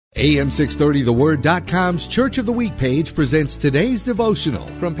AM630TheWord.com's Church of the Week page presents today's devotional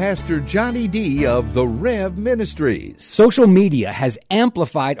from Pastor Johnny D. of the REV Ministries. Social media has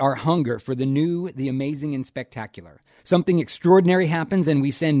amplified our hunger for the new, the amazing, and spectacular. Something extraordinary happens and we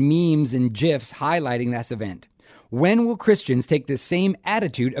send memes and GIFs highlighting this event. When will Christians take this same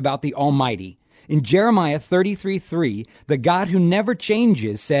attitude about the Almighty? In Jeremiah 33:3, the God who never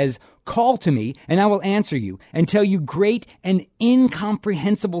changes says, "Call to me, and I will answer you, and tell you great and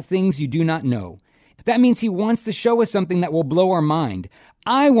incomprehensible things you do not know." That means he wants to show us something that will blow our mind.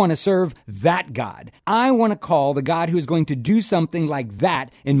 I want to serve that God. I want to call the God who is going to do something like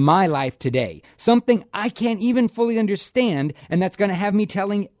that in my life today. Something I can't even fully understand, and that's going to have me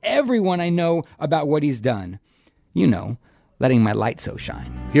telling everyone I know about what he's done. You know, letting my light so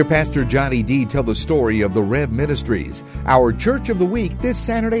shine. Hear Pastor Johnny D. tell the story of the REV Ministries, our Church of the Week, this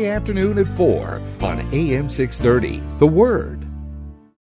Saturday afternoon at 4 on AM 630. The Word.